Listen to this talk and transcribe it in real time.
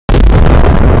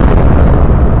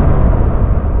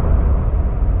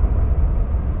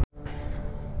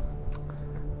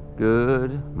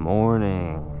Good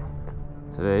morning.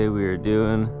 Today we are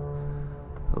doing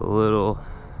a little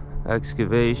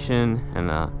excavation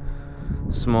and a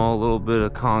small little bit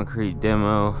of concrete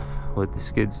demo with the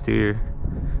skid steer.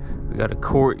 We got a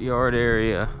courtyard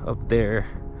area up there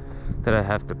that I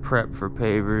have to prep for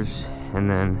pavers, and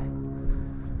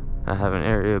then I have an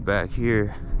area back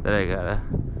here that I gotta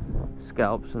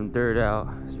scalp some dirt out,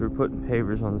 so we're putting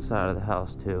pavers on the side of the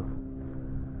house too.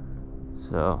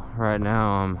 So right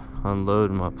now I'm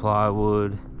unloading my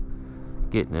plywood,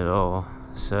 getting it all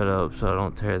set up so I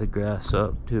don't tear the grass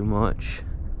up too much.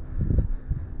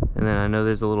 And then I know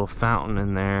there's a little fountain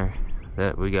in there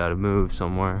that we got to move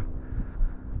somewhere,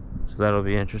 so that'll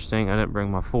be interesting. I didn't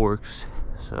bring my forks,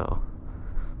 so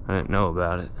I didn't know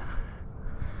about it.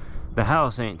 The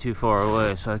house ain't too far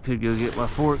away, so I could go get my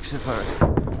forks if I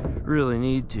really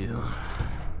need to,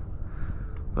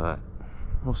 but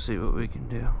we'll see what we can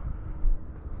do.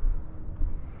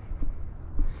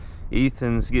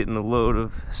 Ethan's getting a load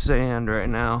of sand right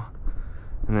now,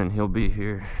 and then he'll be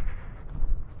here.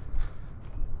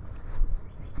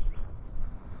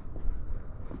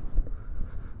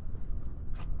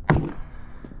 But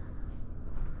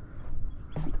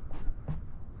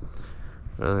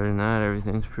other than that,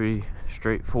 everything's pretty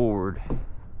straightforward. So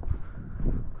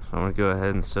I'm gonna go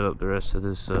ahead and set up the rest of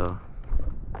this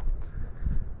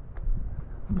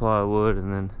plywood,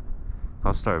 and then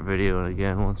I'll start videoing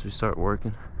again once we start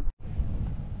working.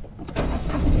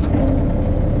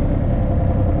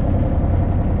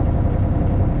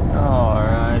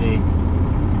 Alrighty,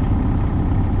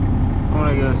 I'm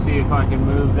gonna go see if I can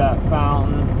move that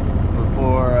fountain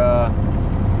before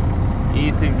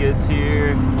Ethan gets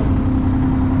here.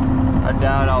 I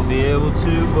doubt I'll be able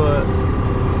to, but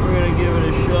we're gonna give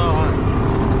it a shot.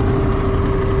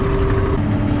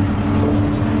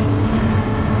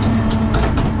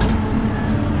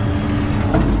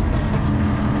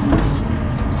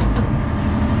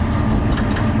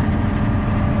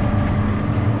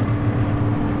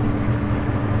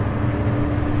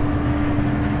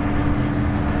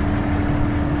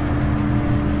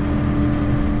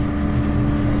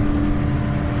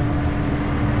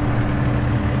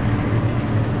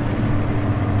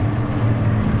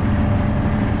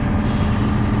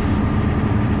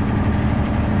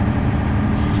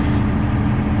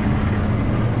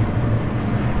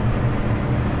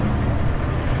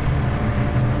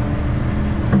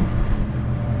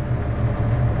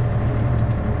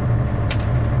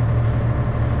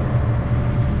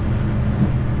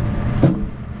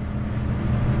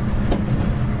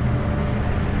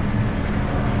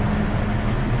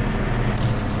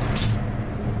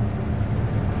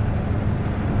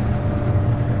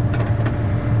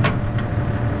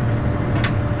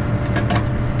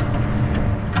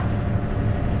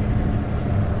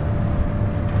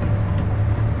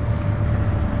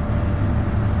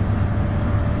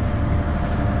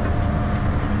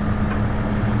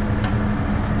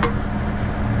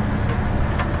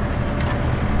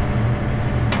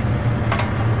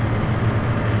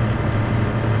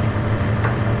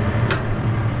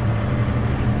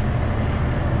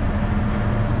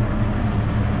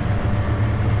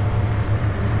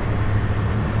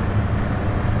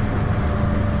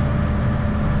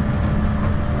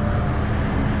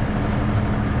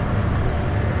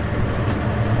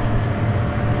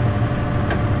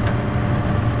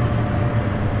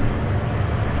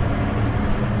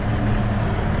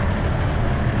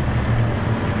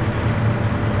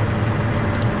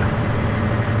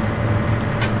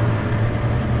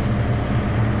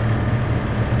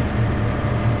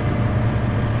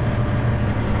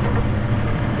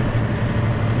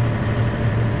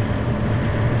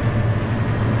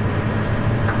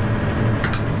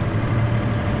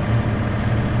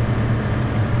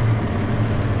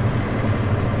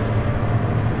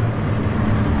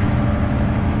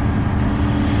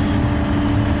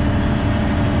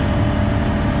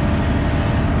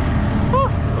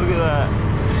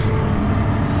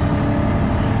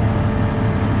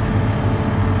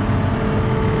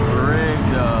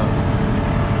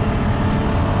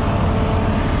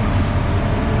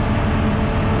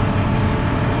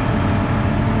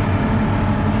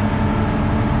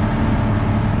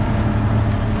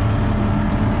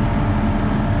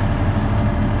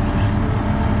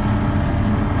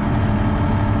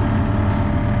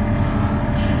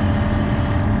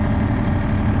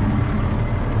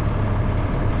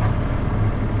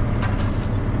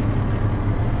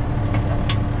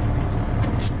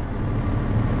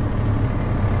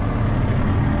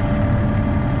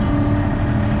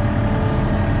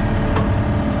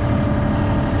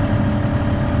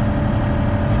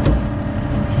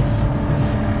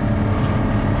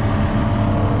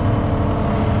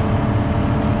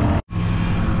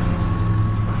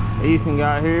 Ethan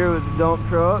got here with the dump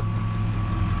truck.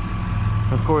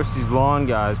 Of course, these lawn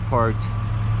guys parked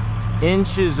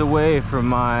inches away from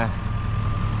my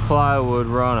plywood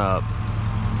run up.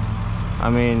 I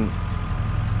mean,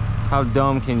 how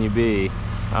dumb can you be?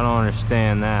 I don't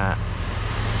understand that.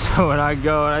 So when I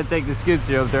go and I take the skid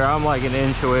steer up there, I'm like an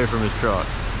inch away from his truck.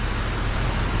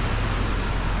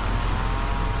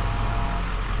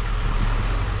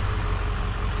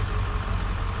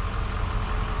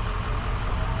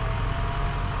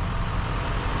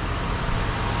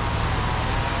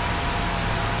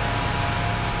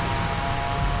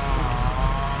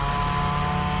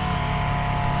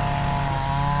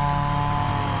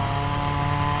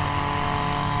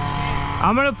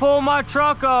 I'm gonna pull my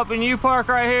truck up and you park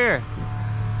right here.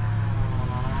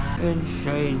 Good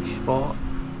shade spot.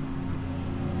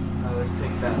 Oh, let's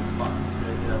pick that spot.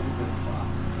 Maybe that's a good spot.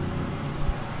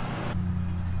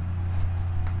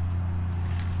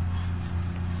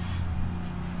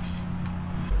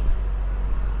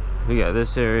 We got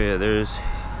this area, there's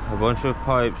a bunch of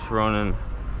pipes running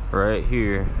right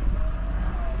here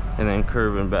and then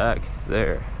curving back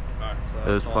there. So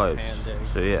those pipes.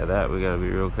 So yeah, that we gotta be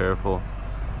real careful.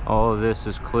 All of this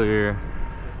is clear.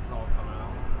 This is all coming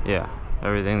out. Yeah,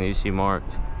 everything that you see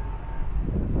marked.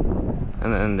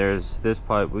 And then there's this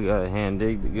pipe we got a hand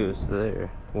dig that goes to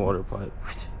there. Water pipe.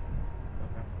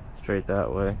 Straight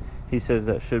that way. He says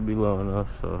that should be low enough,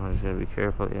 so I just gotta be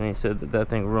careful. And he said that that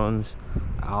thing runs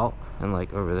out and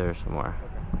like over there somewhere.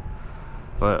 Okay.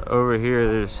 But over here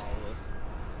there's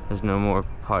no more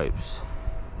pipes.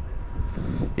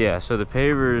 Yeah, so the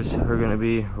pavers are gonna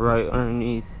be right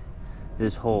underneath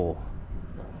this hole.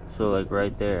 So like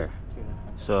right there.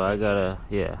 So I gotta,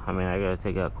 yeah, I mean I gotta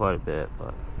take out quite a bit,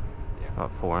 but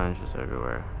about 4 inches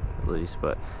everywhere at least.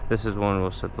 But this is one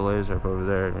we'll set the laser up over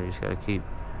there, and we just gotta keep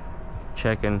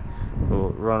checking. We'll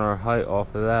run our height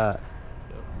off of that,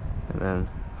 and then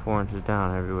 4 inches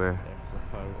down everywhere. Yeah, 'cause that's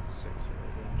probably what, 6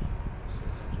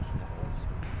 inches from the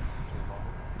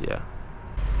holes. Yeah.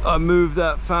 I moved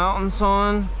that fountain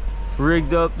son,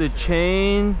 rigged up the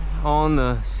chain on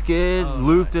the skid,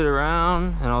 looped it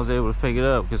around, and I was able to pick it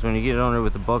up, because when you get it on there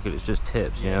with the bucket, it's just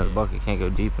tips, you know, the bucket can't go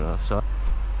deep enough. So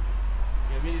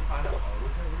You need to find a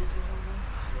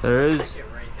hose or at least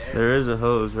there is a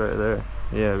hose right there.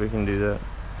 Yeah, we can do that.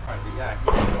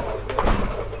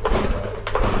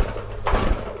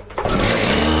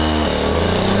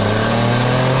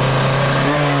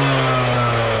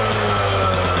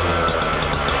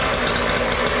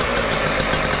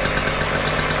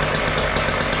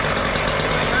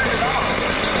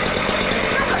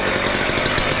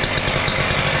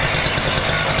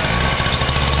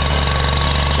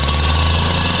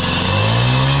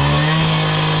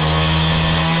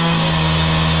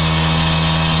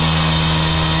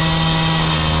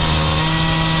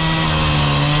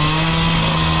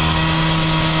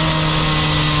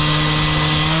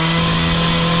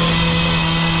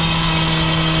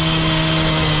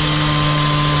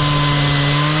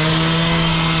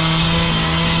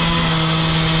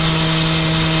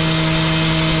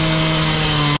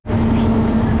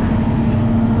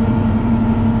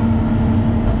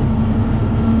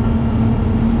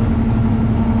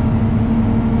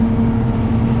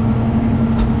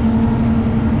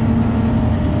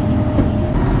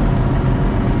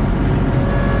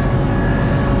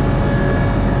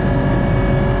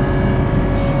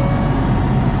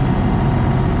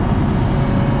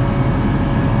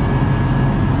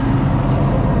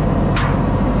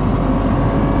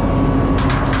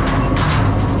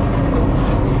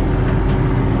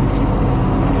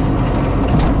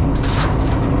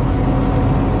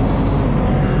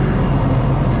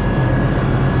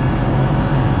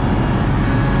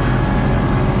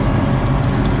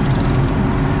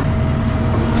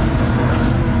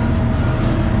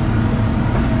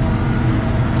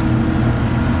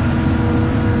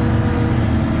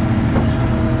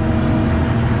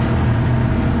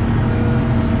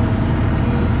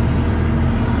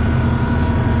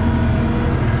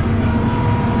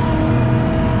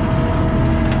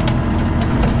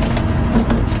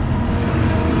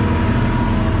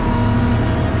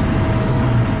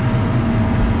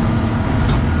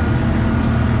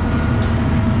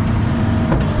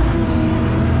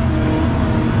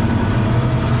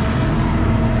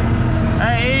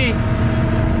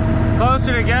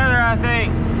 Closer together, I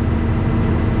think.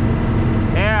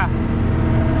 Yeah.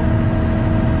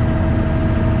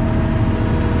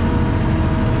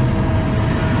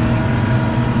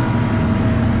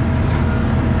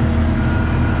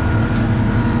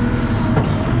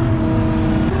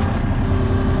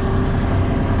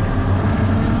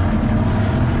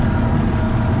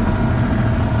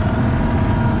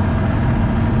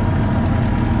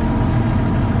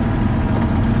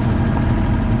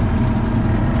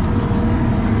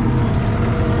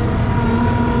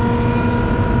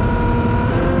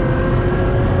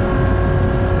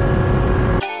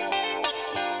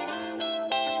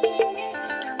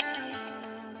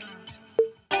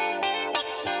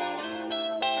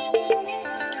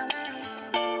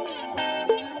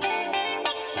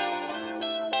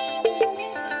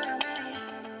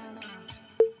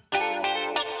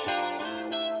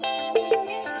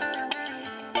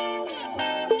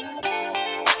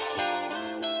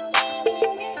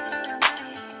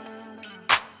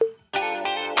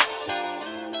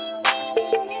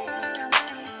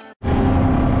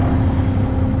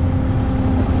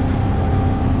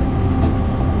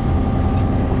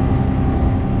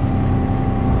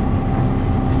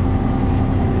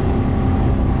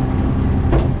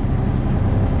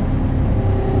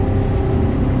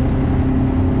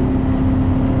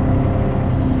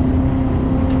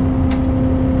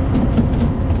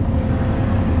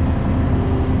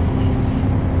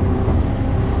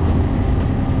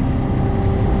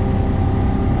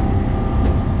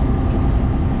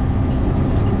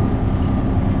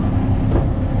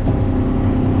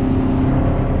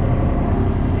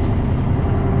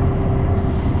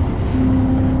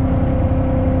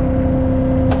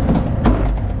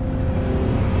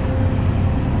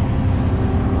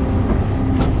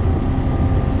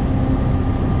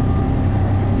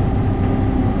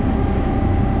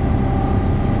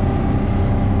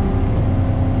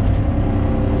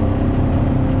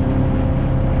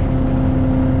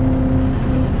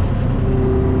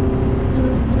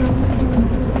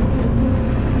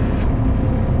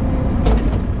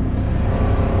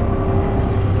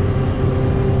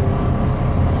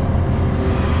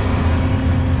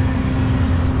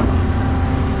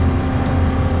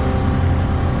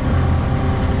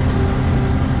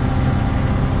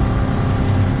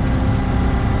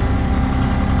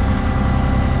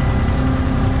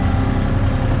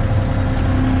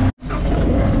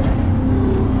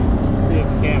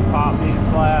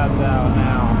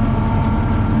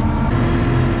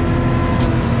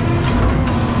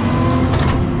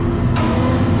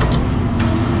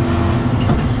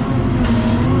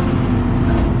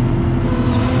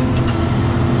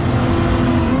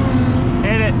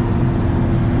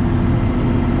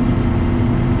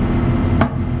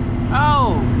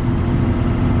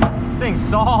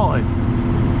 solid.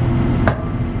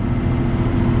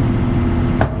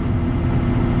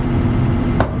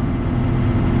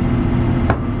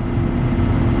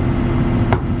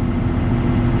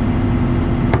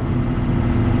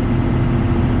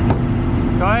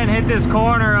 Go ahead and hit this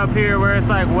corner up here where it's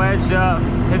like wedged up.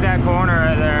 Hit that corner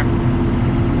right there.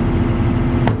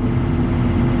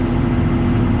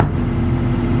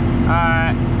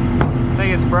 Alright. I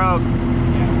think it's broke.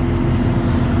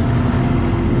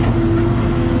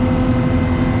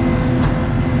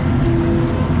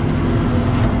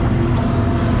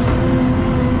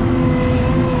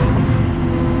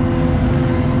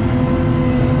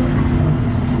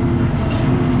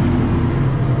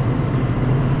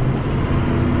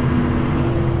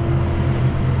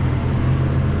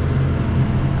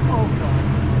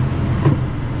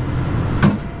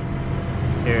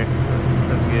 Here,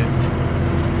 that's good.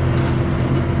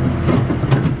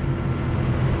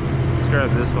 Let's grab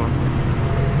this one.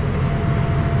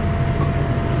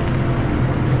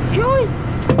 Yoy!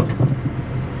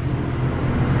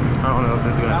 I don't know if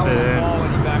this is gonna fit in.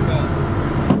 When you back up.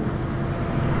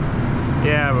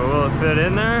 Yeah, but will it fit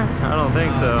in there? I don't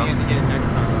think so. We have to get it next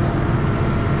time.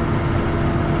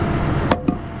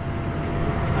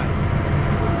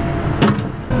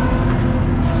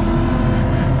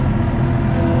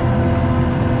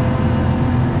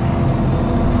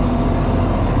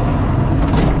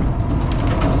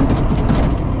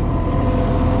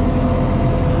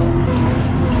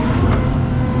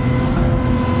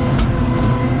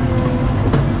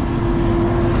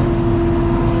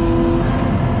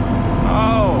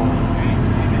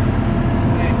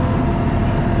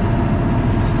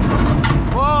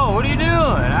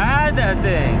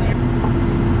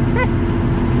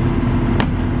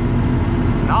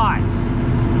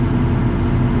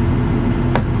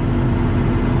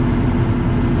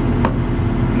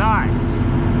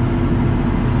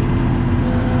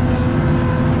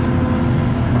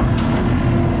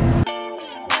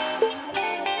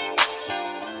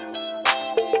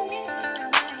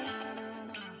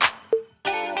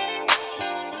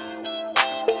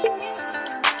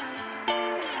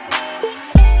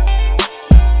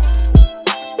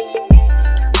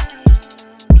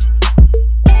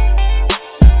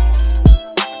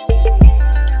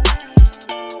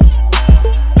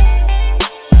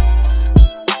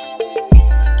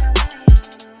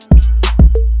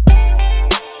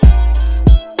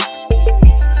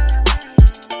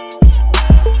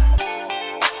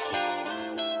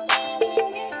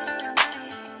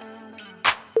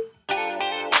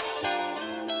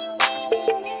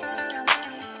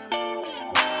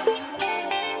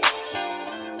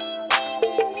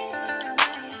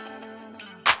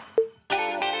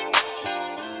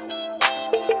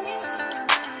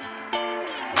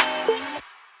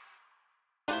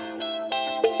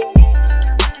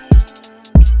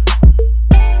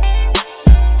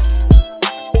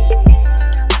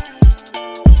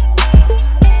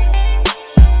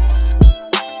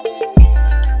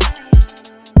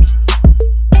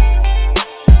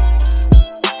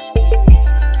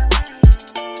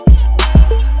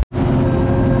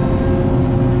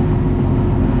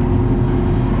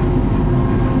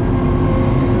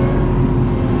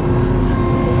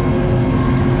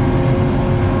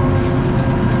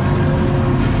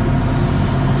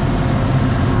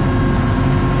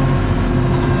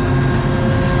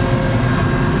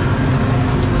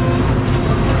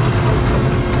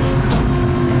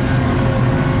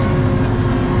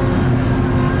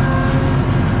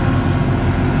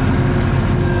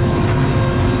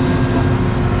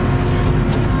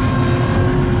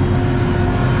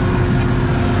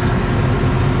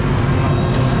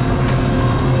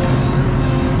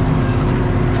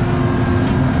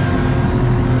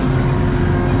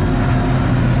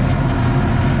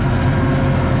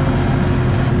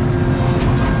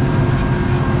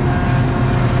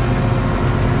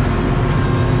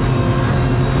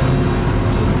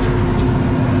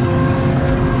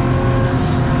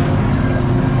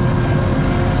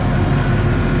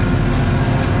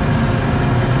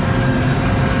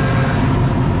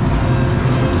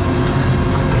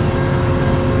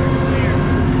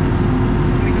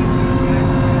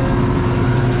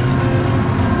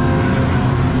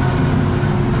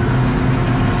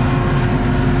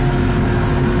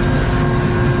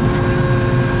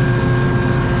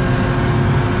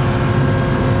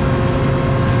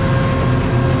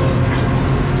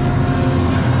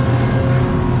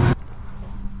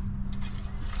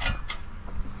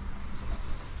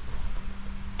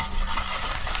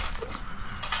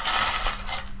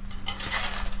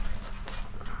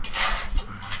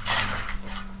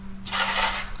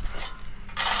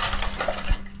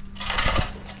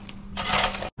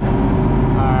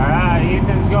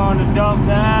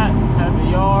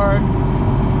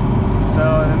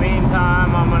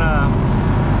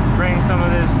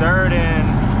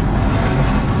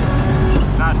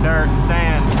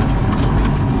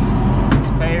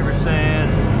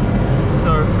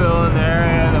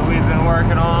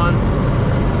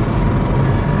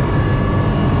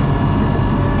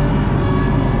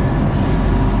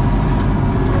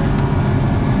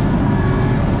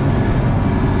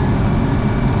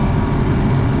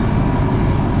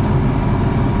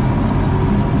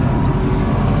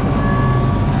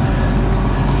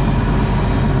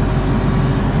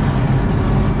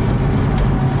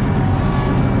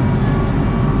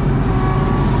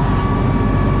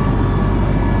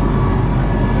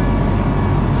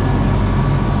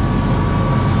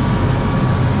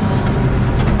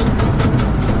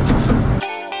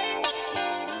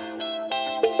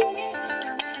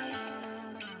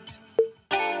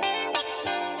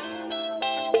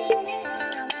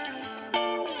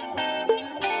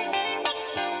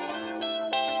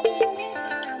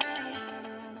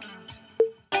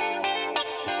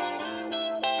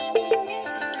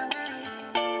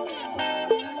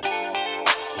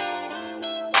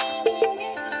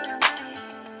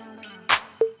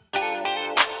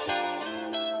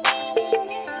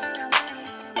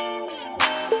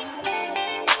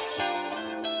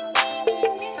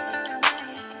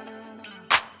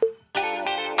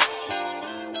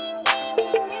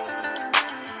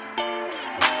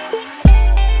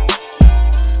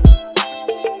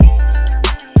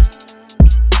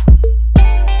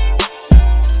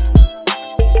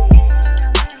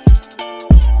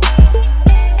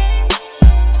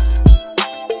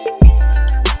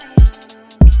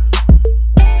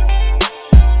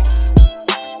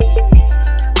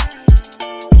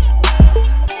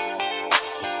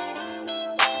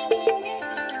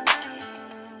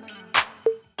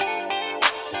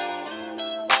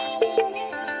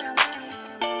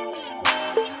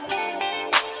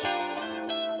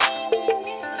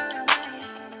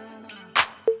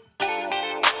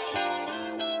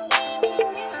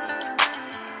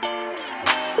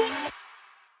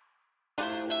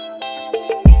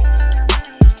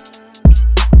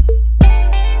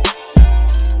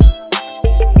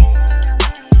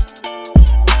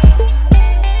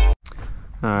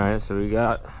 so we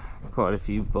got quite a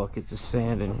few buckets of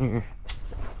sand in here.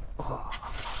 Oh,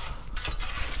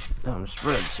 time to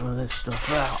spread some of this stuff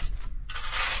out.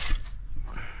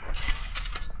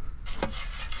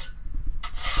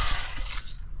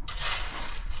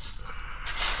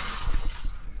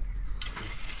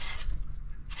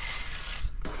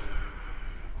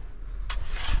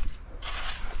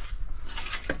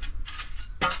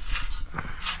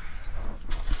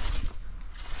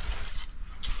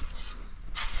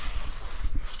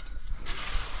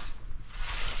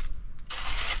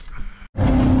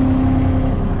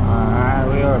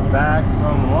 Back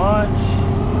from lunch.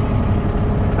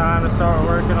 Time to start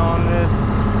working on this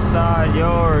side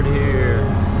yard here.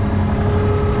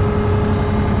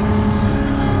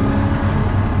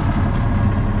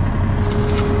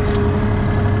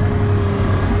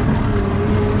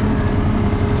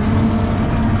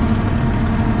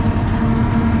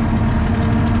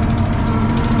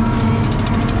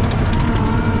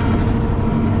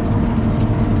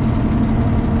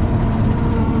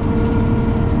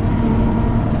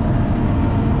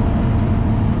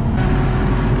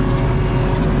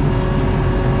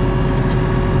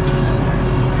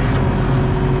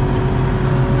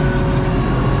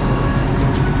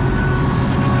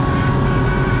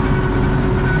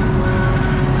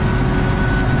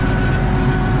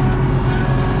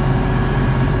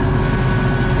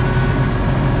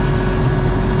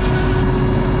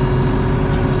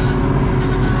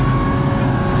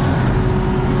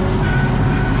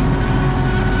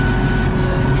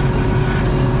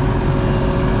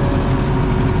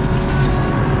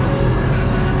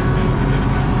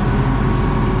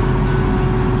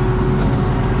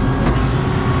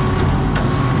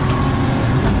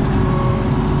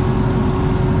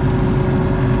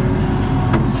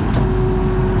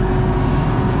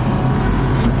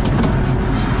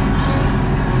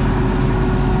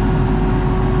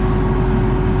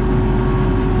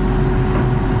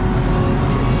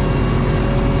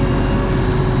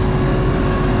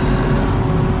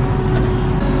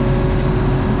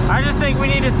 We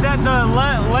need to set the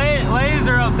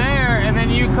laser up there, and then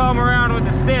you come around with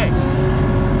the stick.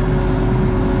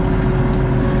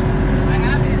 I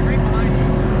have it right behind you.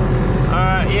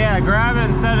 Alright, yeah, grab it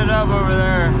and set it up over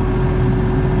there.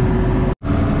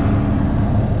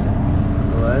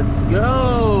 Let's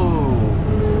go!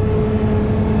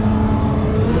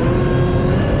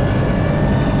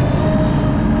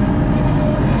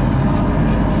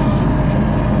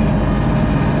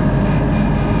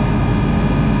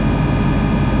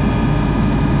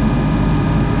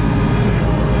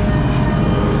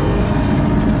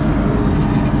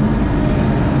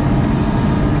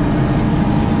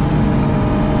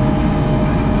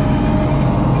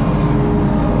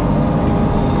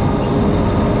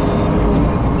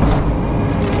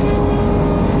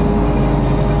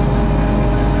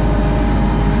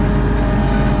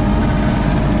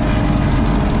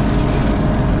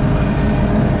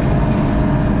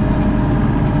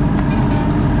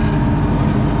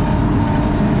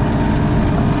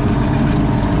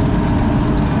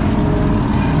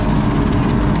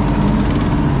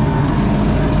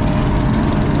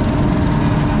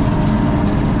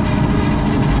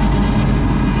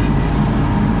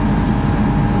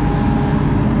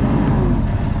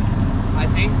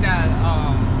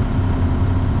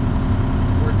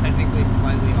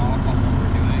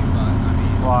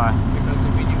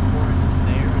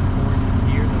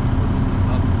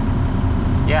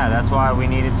 Yeah, that's why we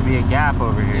need it to be a gap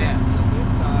over here. Yeah, so this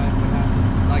side would have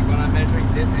to, like when I'm measuring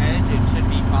this edge, it should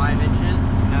be 5 inches,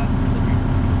 and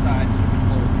this side should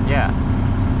be 4. Yeah.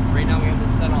 Right now we have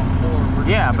this set on 4.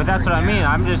 Yeah, but that's what I mean.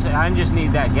 I just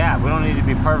need that gap. We don't need to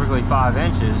be perfectly 5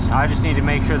 inches. I just need to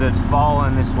make sure that it's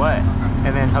falling this way.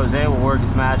 Okay. And then Jose will work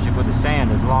his magic with the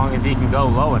sand as long as he can go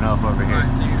low enough over here.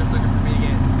 Alright, so you're just looking for me to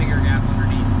get a finger gap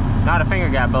underneath? Not a finger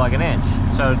gap, but like an inch.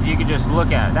 So you could just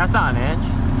look at it. That's not an inch.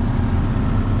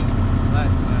 Less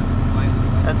than, slightly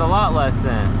less. That's a lot less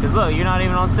than. Because look, you're not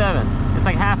even on 7. It's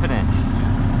like half an inch.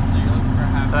 Yeah. So you're looking for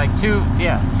half. Like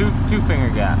two finger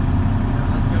gap.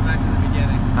 Let's go back to the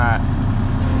beginning. Alright.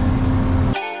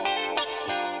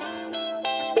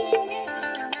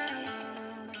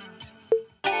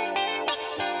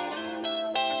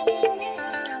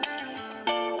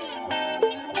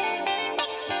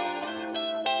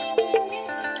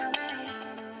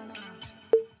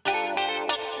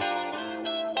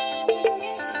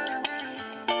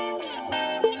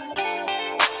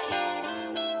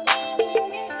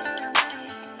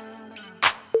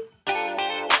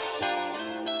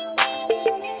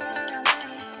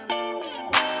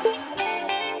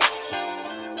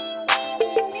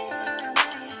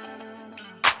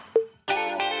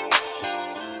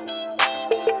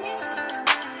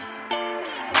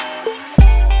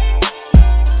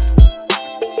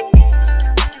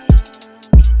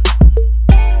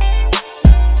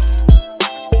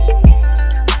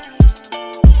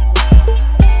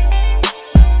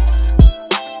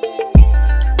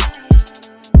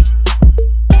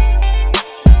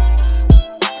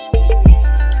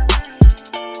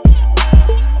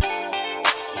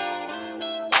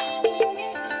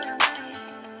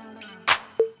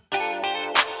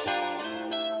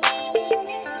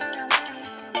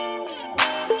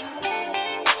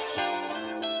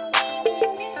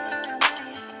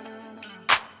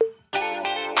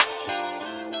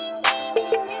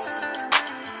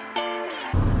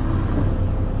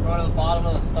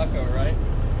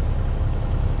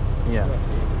 Yeah.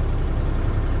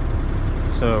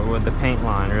 So with the paint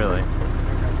line, really.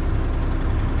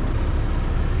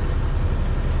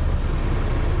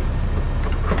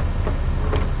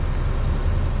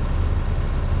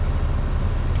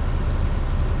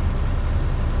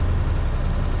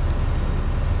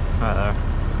 Right there.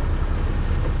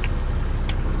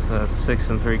 So that's 6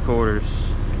 3/4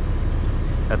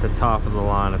 at the top of the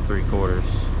line of 3/4.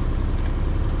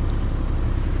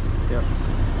 Yep.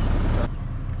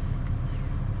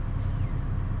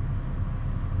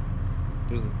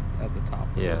 It was at the top.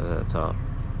 Yeah, at the top.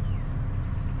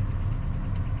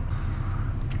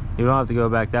 You don't have to go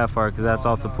back that far because that's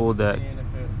off the pool deck.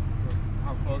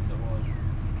 How close it was.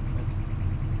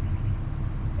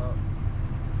 Oh.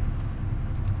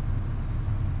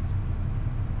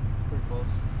 Pretty close.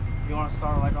 You want to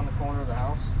start like on the corner of the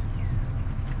house?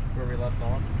 Where we left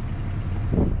off?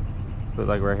 But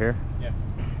like right here? Yeah.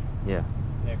 Yeah.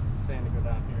 Yeah, 'cause it's saying to go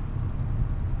down here.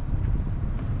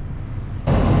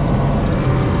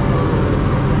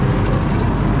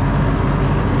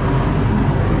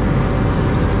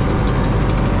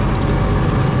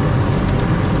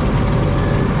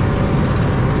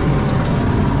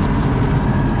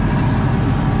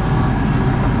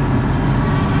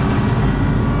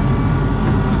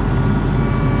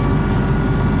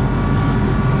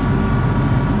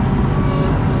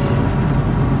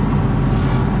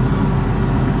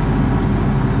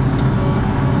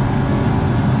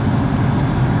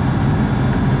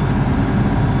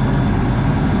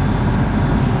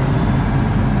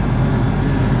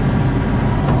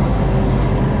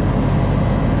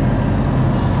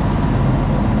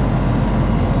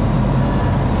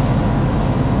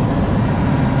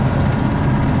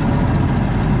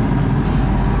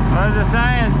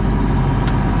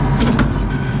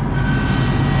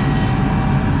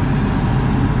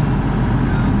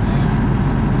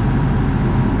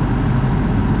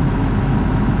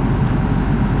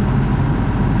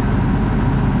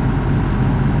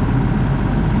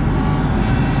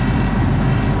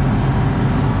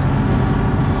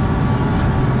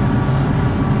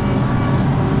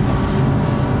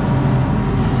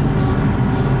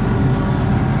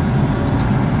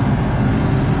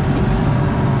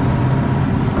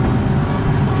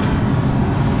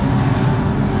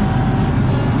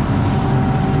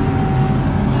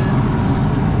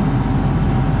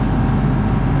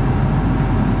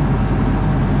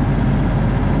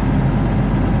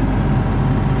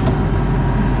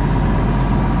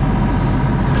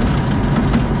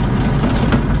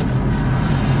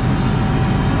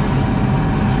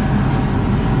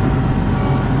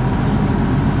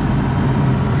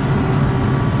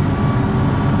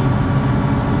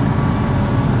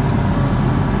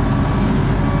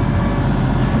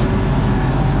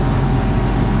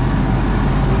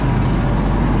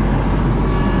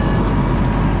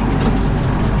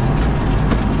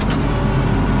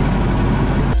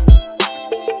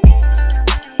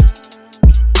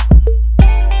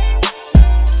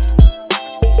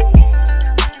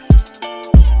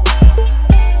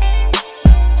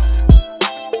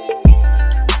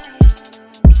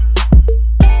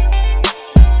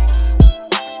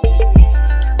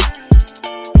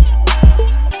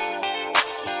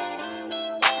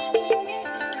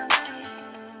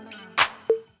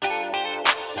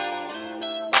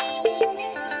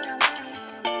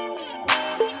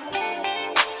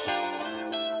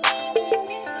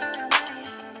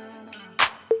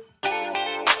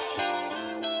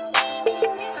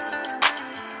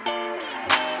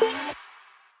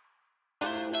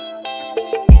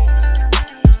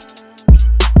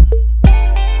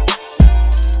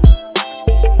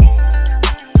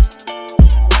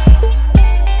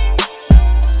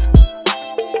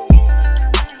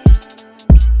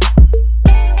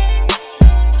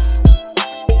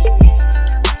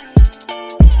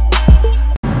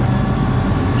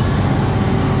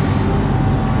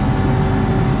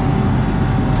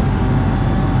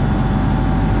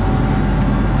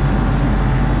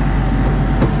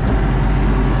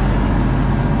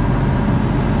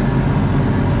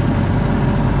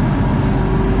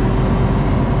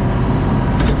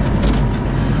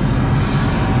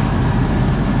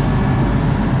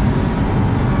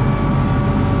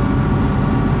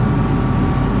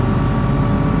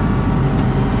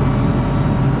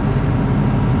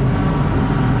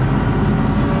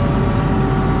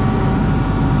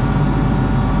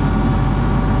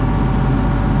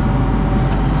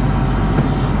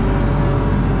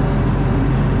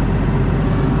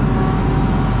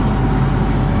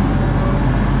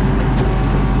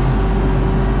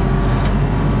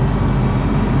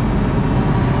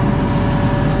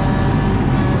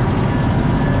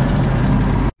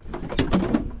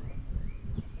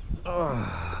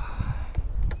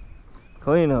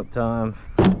 Cleanup time.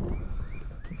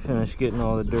 Finished getting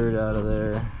all the dirt out of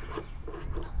there.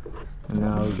 And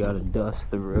now we gotta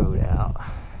dust the road out.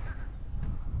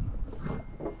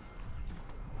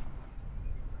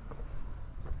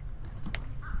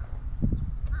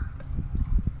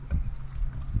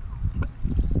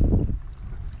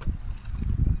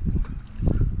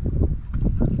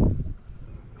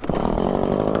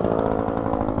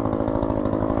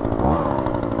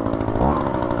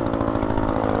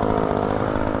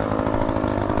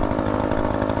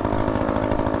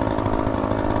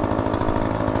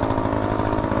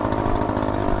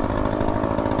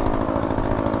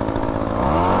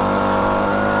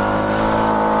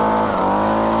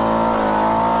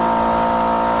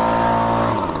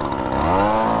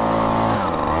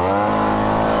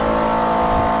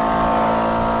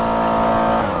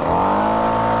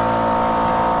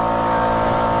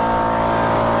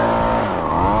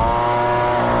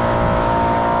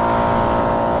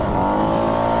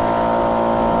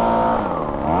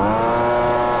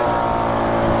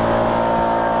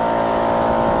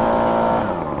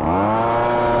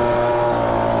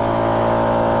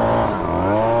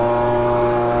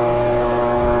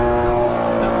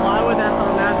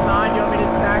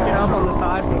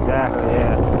 Exactly,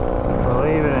 yeah.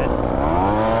 Believe in it.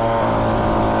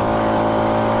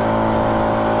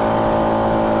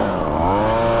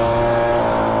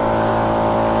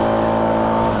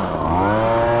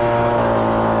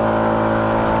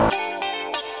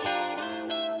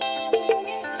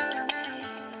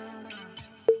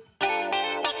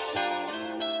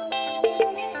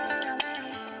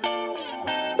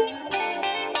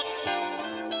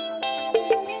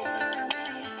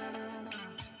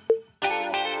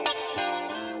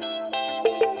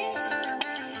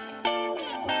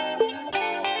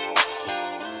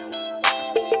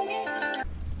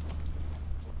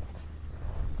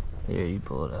 Here, you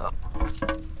pull it up.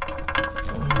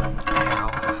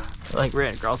 Ow. It like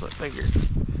ran across my finger.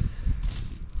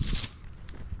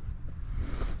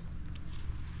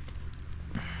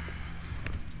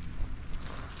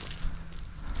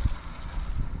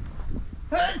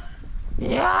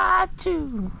 Yeah,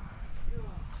 too.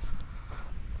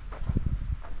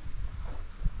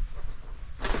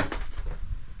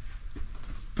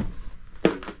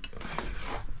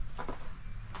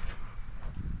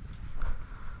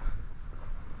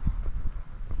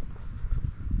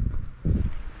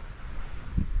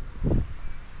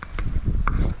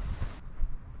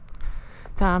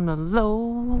 Time to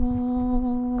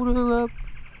load her up.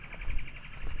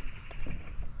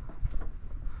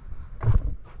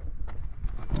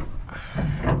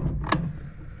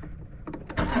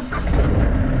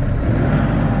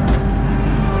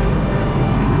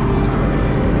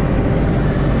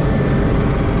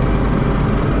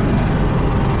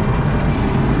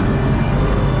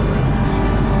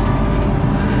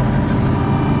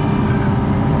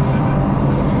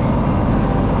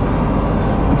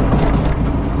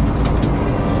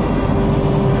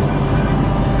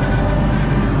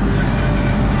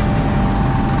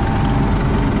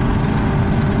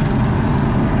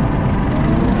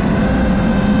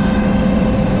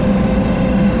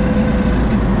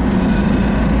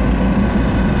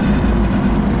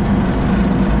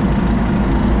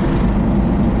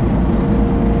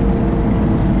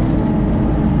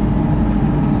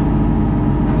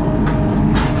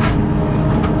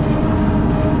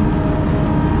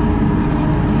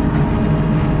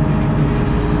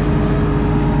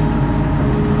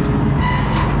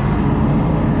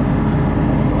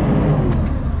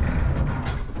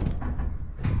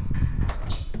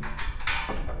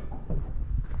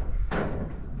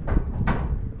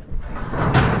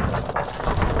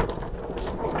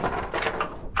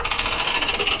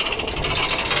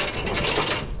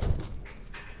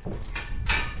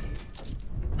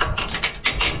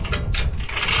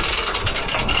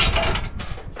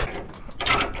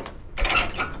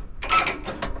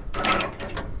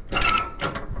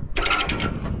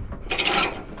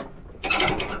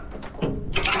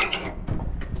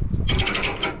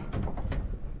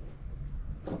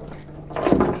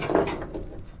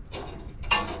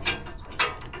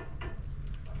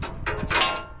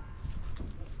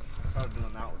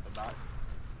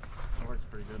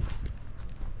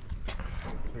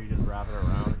 Wrap it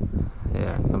around.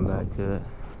 Yeah, come back to it.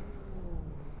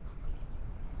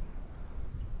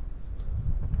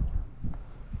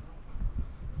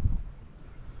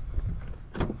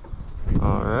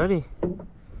 Alrighty.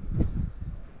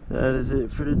 That is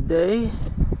it for today.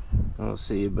 I'll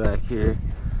see you back here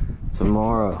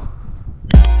tomorrow.